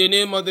In the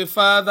name of the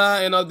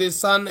Father, and of the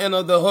Son, and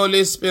of the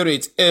Holy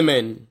Spirit.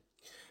 Amen.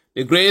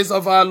 The grace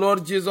of our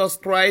Lord Jesus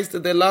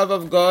Christ, the love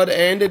of God,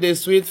 and the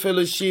sweet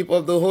fellowship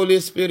of the Holy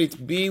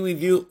Spirit be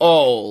with you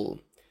all.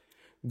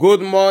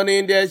 Good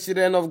morning, dear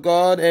children of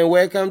God, and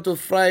welcome to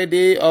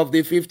Friday of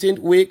the 15th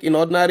week in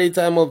ordinary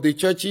time of the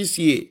church's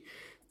year.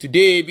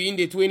 Today being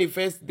the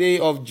 21st day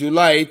of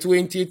July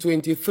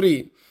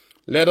 2023,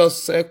 let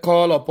us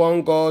call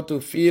upon God to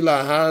fill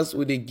our hearts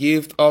with the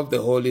gift of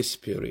the Holy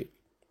Spirit.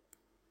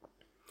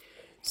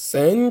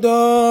 Send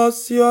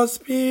us your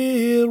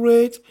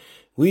Spirit,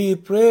 we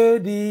pray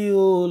thee,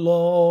 O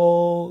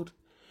Lord.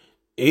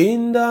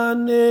 In the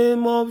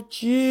name of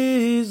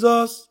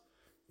Jesus,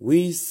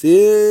 we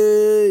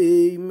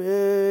say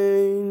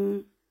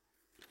amen.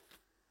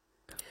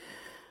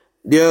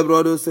 Dear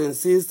brothers and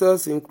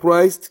sisters in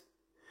Christ,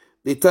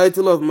 the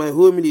title of my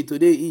homily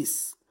today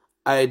is,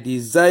 I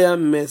desire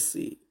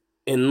mercy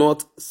and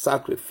not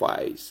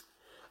sacrifice.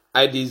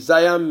 I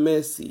desire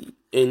mercy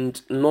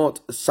and not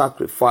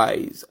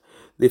sacrifice.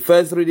 The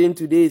first reading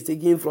today is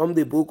taken from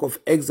the book of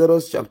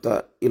Exodus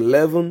chapter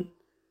 11,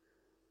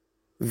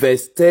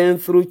 verse 10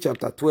 through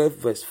chapter 12,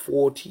 verse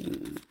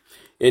 14.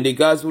 And the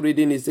gospel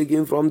reading is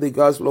taken from the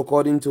gospel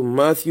according to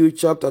Matthew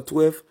chapter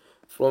 12,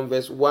 from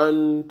verse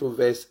 1 to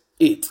verse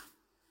 8.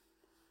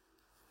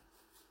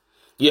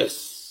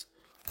 Yes,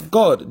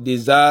 God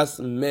desires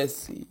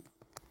mercy,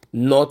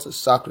 not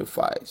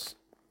sacrifice.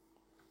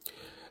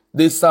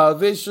 The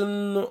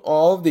salvation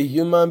of the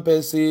human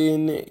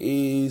person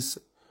is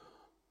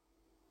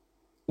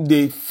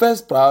the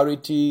first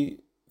priority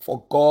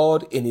for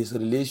God in his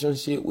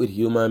relationship with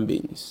human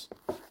beings.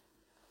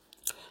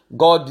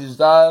 God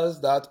desires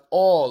that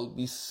all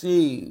be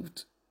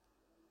saved.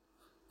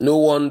 No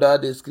wonder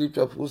the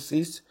scripture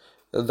proceeds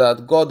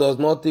that God does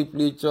not take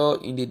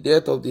pleasure in the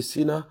death of the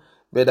sinner,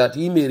 but that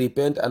he may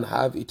repent and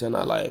have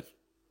eternal life.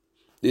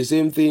 The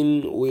same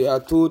thing we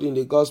are told in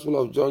the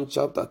Gospel of John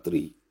chapter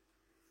 3.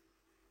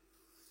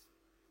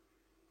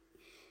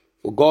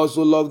 For God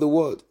so loved the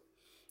world,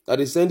 that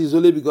he sent his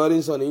only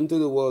begotten Son into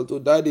the world to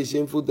die the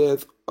shameful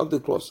death of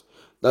the cross,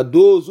 that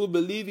those who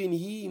believe in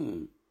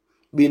him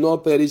may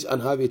not perish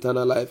and have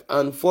eternal life.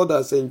 And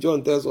further, St.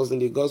 John tells us in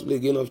the Gospel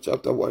again of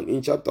chapter 1,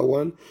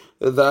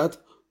 that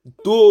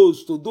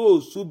to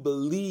those who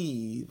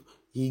believe,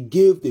 he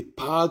gave the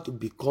power to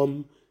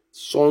become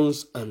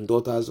sons and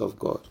daughters of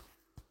God.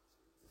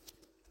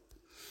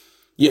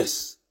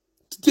 Yes,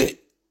 today,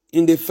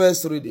 in the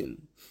first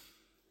reading,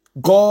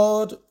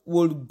 God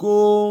will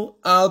go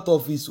out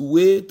of his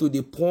way to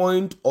the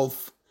point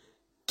of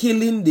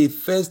killing the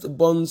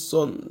firstborn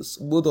sons,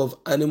 both of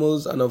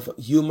animals and of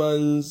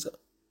humans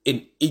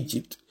in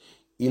Egypt,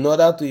 in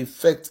order to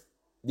effect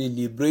the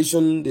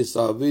liberation, the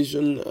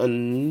salvation,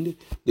 and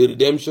the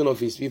redemption of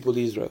his people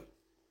Israel.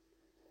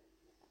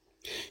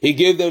 He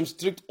gave them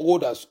strict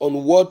orders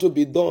on what to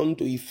be done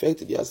to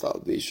effect their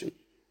salvation.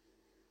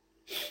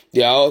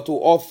 They are to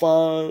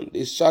offer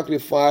the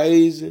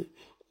sacrifice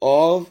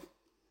of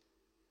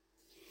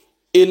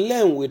a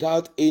lamb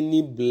without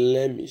any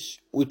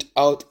blemish,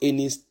 without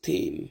any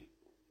stain.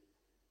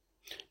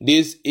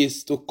 This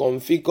is to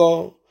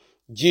configure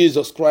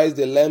Jesus Christ,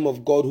 the Lamb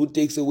of God, who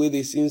takes away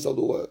the sins of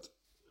the world.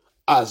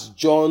 As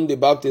John the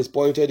Baptist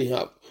pointed him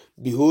out,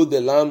 behold the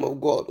Lamb of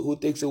God, who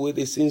takes away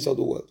the sins of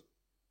the world.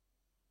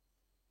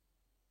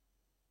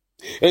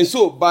 And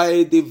so,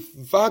 by the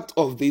fact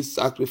of this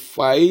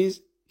sacrifice,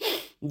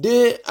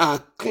 they are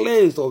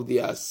cleansed of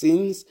their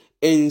sins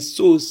and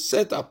so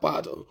set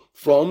apart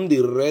from the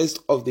rest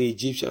of the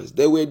Egyptians.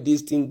 They were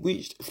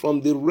distinguished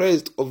from the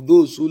rest of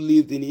those who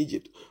lived in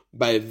Egypt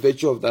by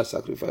virtue of that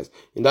sacrifice.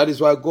 And that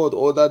is why God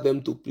ordered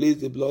them to place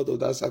the blood of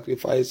that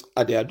sacrifice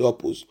at their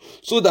doorposts,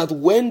 so that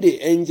when the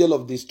angel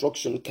of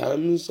destruction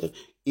comes,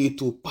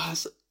 it will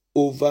pass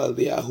over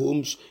their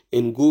homes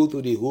and go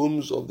to the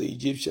homes of the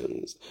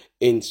Egyptians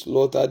and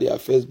slaughter their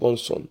firstborn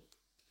son.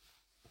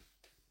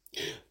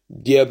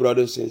 Dear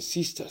brothers and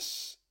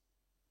sisters,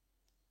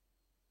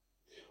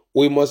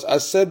 we must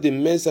accept the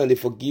mercy and the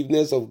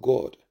forgiveness of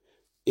God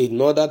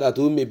in order that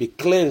we may be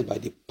cleansed by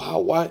the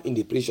power in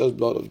the precious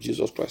blood of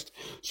Jesus Christ,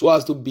 so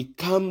as to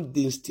become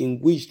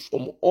distinguished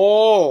from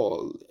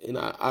all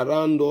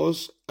around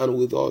us and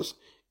with us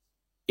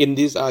in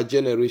this our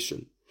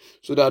generation,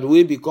 so that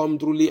we become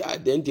truly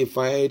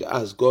identified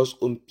as God's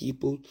own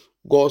people,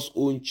 God's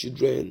own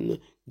children,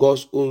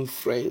 God's own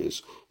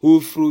friends,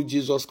 who through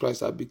Jesus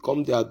Christ have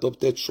become the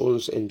adopted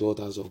sons and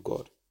daughters of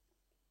God.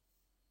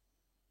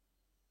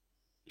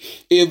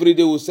 Every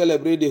day we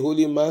celebrate the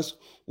Holy Mass,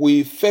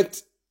 we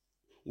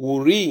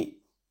reiterate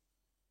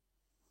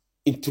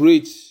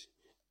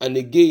and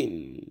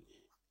again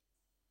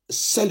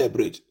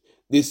celebrate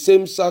the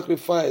same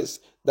sacrifice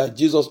that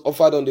Jesus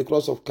offered on the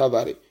cross of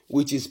Calvary,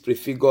 which is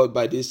prefigured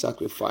by this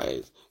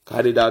sacrifice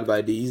carried out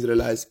by the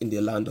Israelites in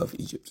the land of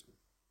Egypt.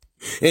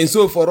 And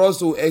so for us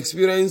to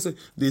experience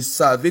the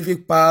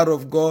salvific power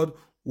of God,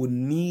 we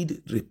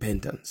need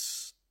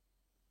repentance.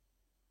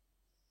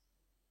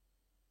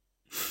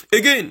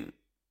 Again,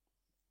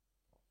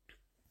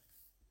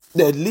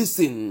 They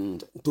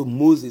listened to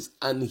Moses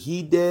and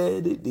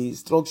heeded the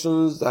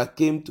instructions that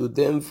came to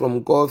them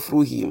from God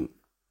through him.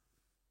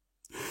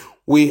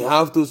 We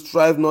have to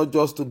strive not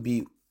just to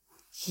be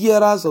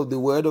hearers of the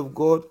word of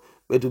God,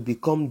 but to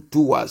become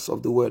doers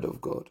of the word of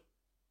God.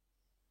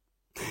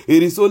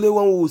 It is only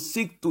when we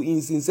seek to,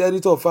 in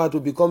sincerity of heart, to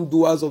become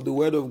doers of the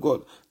word of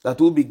God, that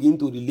we'll begin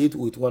to relate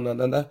with one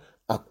another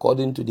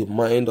according to the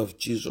mind of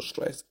Jesus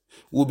Christ.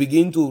 We'll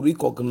begin to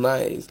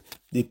recognize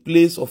the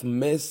place of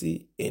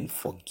mercy and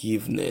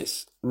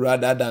forgiveness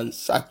rather than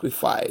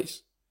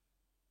sacrifice.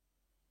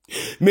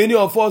 Many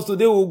of us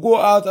today will go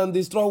out and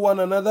destroy one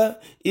another,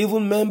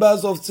 even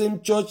members of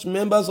same church,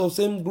 members of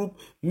same group,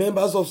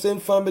 members of same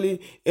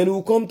family, and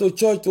will come to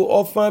church to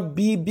offer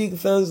big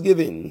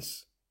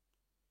thanksgivings.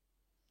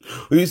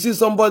 You see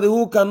somebody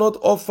who cannot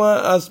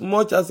offer as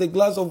much as a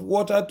glass of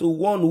water to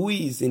one who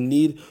is in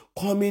need,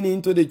 coming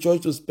into the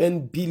church to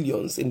spend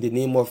billions in the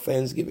name of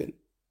thanksgiving.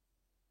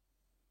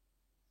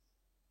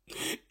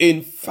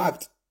 In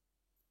fact,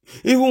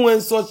 even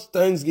when such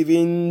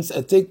thanksgivings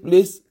take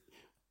place,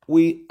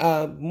 we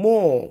are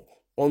more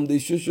on the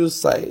social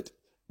side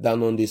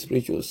than on the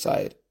spiritual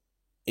side.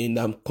 And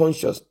I'm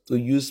conscious to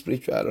use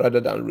spiritual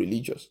rather than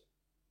religious.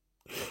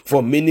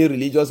 For many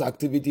religious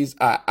activities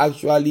are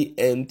actually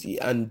empty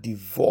and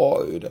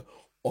devoid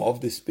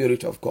of the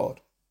Spirit of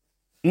God.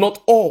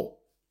 Not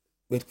all,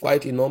 but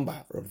quite a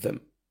number of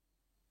them.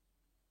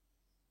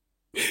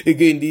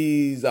 Again,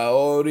 these are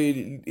all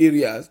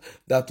areas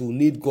that will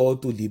need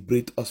God to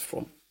liberate us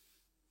from,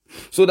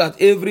 so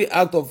that every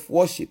act of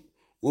worship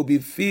will be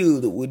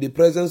filled with the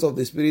presence of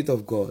the Spirit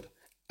of God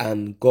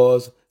and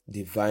God's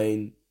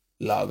divine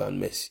love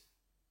and mercy.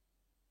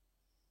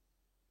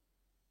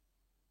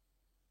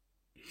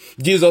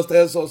 Jesus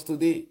tells us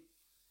today,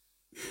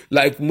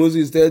 like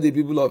Moses told the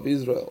people of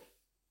Israel,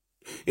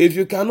 if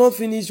you cannot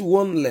finish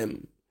one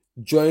lamb,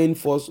 join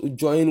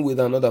with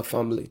another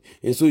family.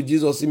 And so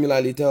Jesus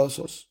similarly tells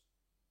us,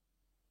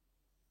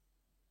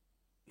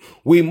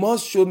 we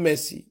must show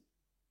mercy.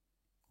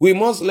 We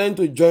must learn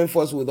to join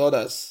force with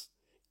others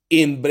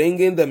in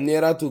bringing them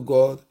nearer to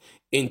God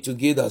and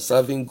together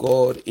serving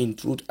God in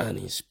truth and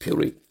in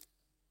spirit.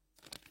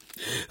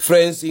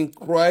 Friends in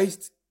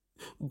Christ,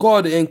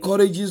 God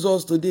encourages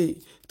us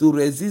today to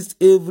resist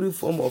every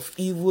form of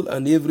evil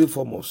and every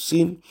form of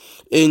sin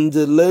and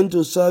learn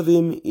to serve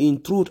Him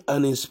in truth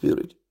and in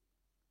spirit.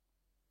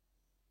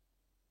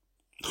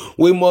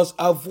 We must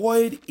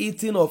avoid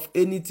eating of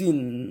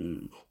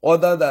anything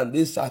other than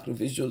this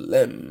sacrificial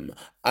lamb,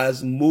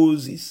 as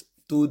Moses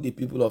told the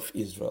people of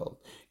Israel.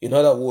 In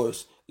other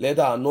words, let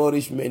our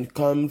nourishment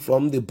come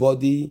from the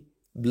body,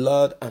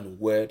 blood, and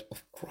word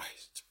of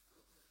Christ.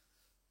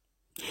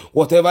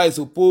 Whatever is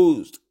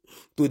opposed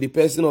to the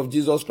person of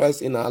Jesus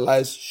Christ in our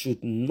lives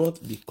should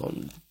not be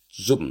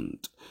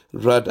consumed.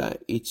 Rather,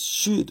 it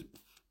should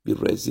be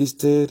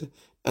resisted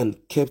and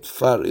kept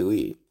far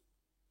away.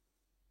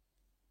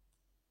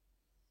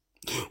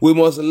 We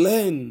must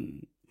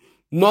learn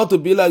not to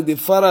be like the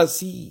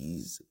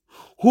Pharisees,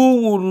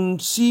 who will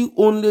see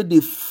only the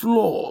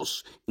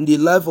flaws in the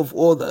life of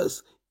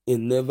others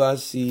and never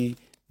see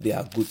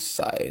their good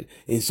side.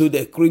 And so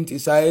they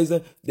criticize,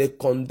 they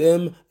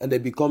condemn, and they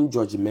become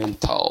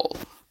judgmental.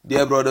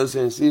 Dear brothers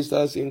and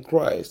sisters in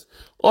Christ,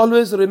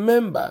 always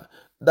remember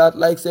that,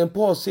 like St.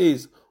 Paul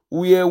says,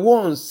 we are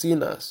once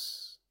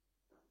sinners.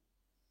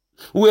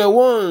 We were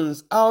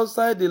once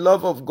outside the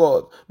love of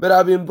God, but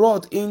have been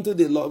brought into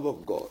the love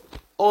of God.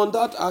 On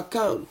that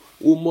account,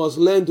 we must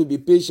learn to be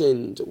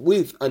patient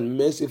with and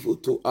merciful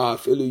to our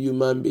fellow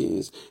human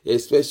beings,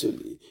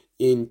 especially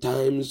in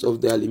times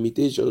of their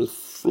limitations,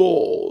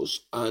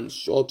 flaws, and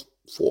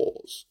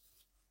shortfalls.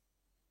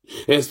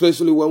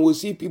 Especially when we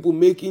see people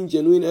making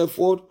genuine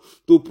effort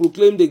to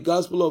proclaim the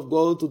gospel of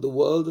God to the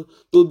world,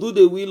 to do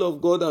the will of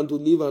God and to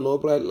live an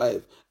upright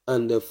life.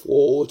 And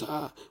therefore,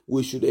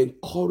 we should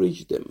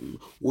encourage them.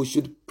 We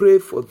should pray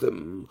for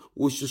them.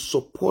 We should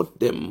support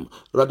them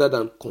rather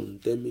than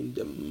condemning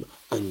them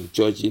and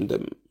judging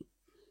them.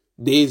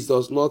 This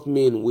does not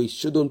mean we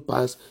shouldn't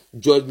pass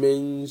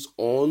judgments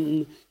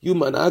on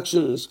human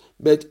actions,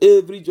 but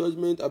every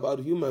judgment about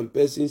human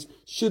persons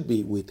should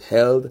be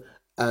withheld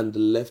and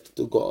left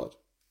to God.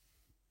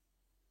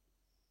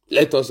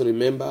 Let us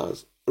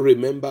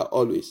remember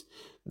always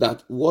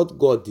that what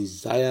God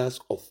desires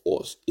of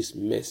us is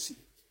mercy,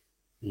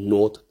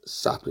 not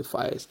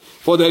sacrifice.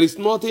 For there is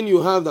nothing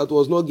you have that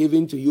was not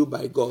given to you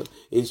by God,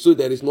 and so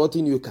there is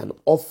nothing you can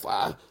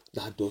offer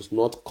that does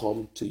not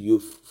come to you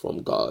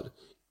from God.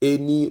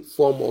 Any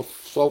form of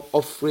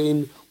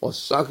offering or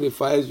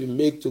sacrifice you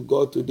make to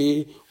God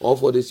today, or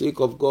for the sake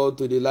of God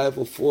to the life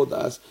of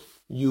others,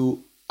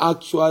 you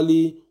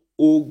actually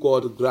owe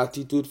God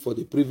gratitude for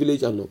the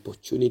privilege and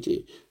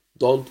opportunity.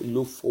 Don't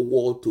look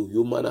forward to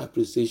human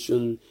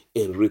appreciation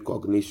and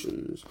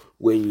recognitions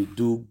when you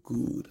do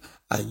good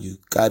and you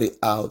carry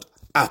out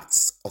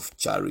acts of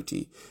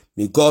charity.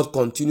 May God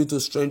continue to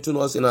strengthen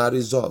us in our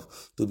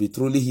resolve to be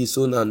truly His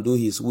own and do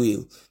His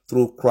will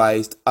through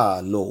Christ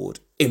our Lord.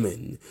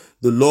 Amen.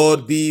 The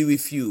Lord be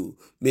with you.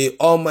 May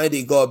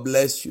Almighty God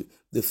bless you,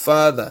 the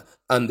Father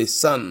and the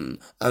Son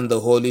and the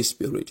Holy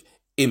Spirit.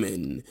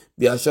 Amen.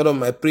 Be assured of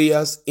my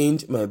prayers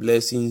and my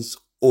blessings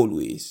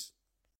always.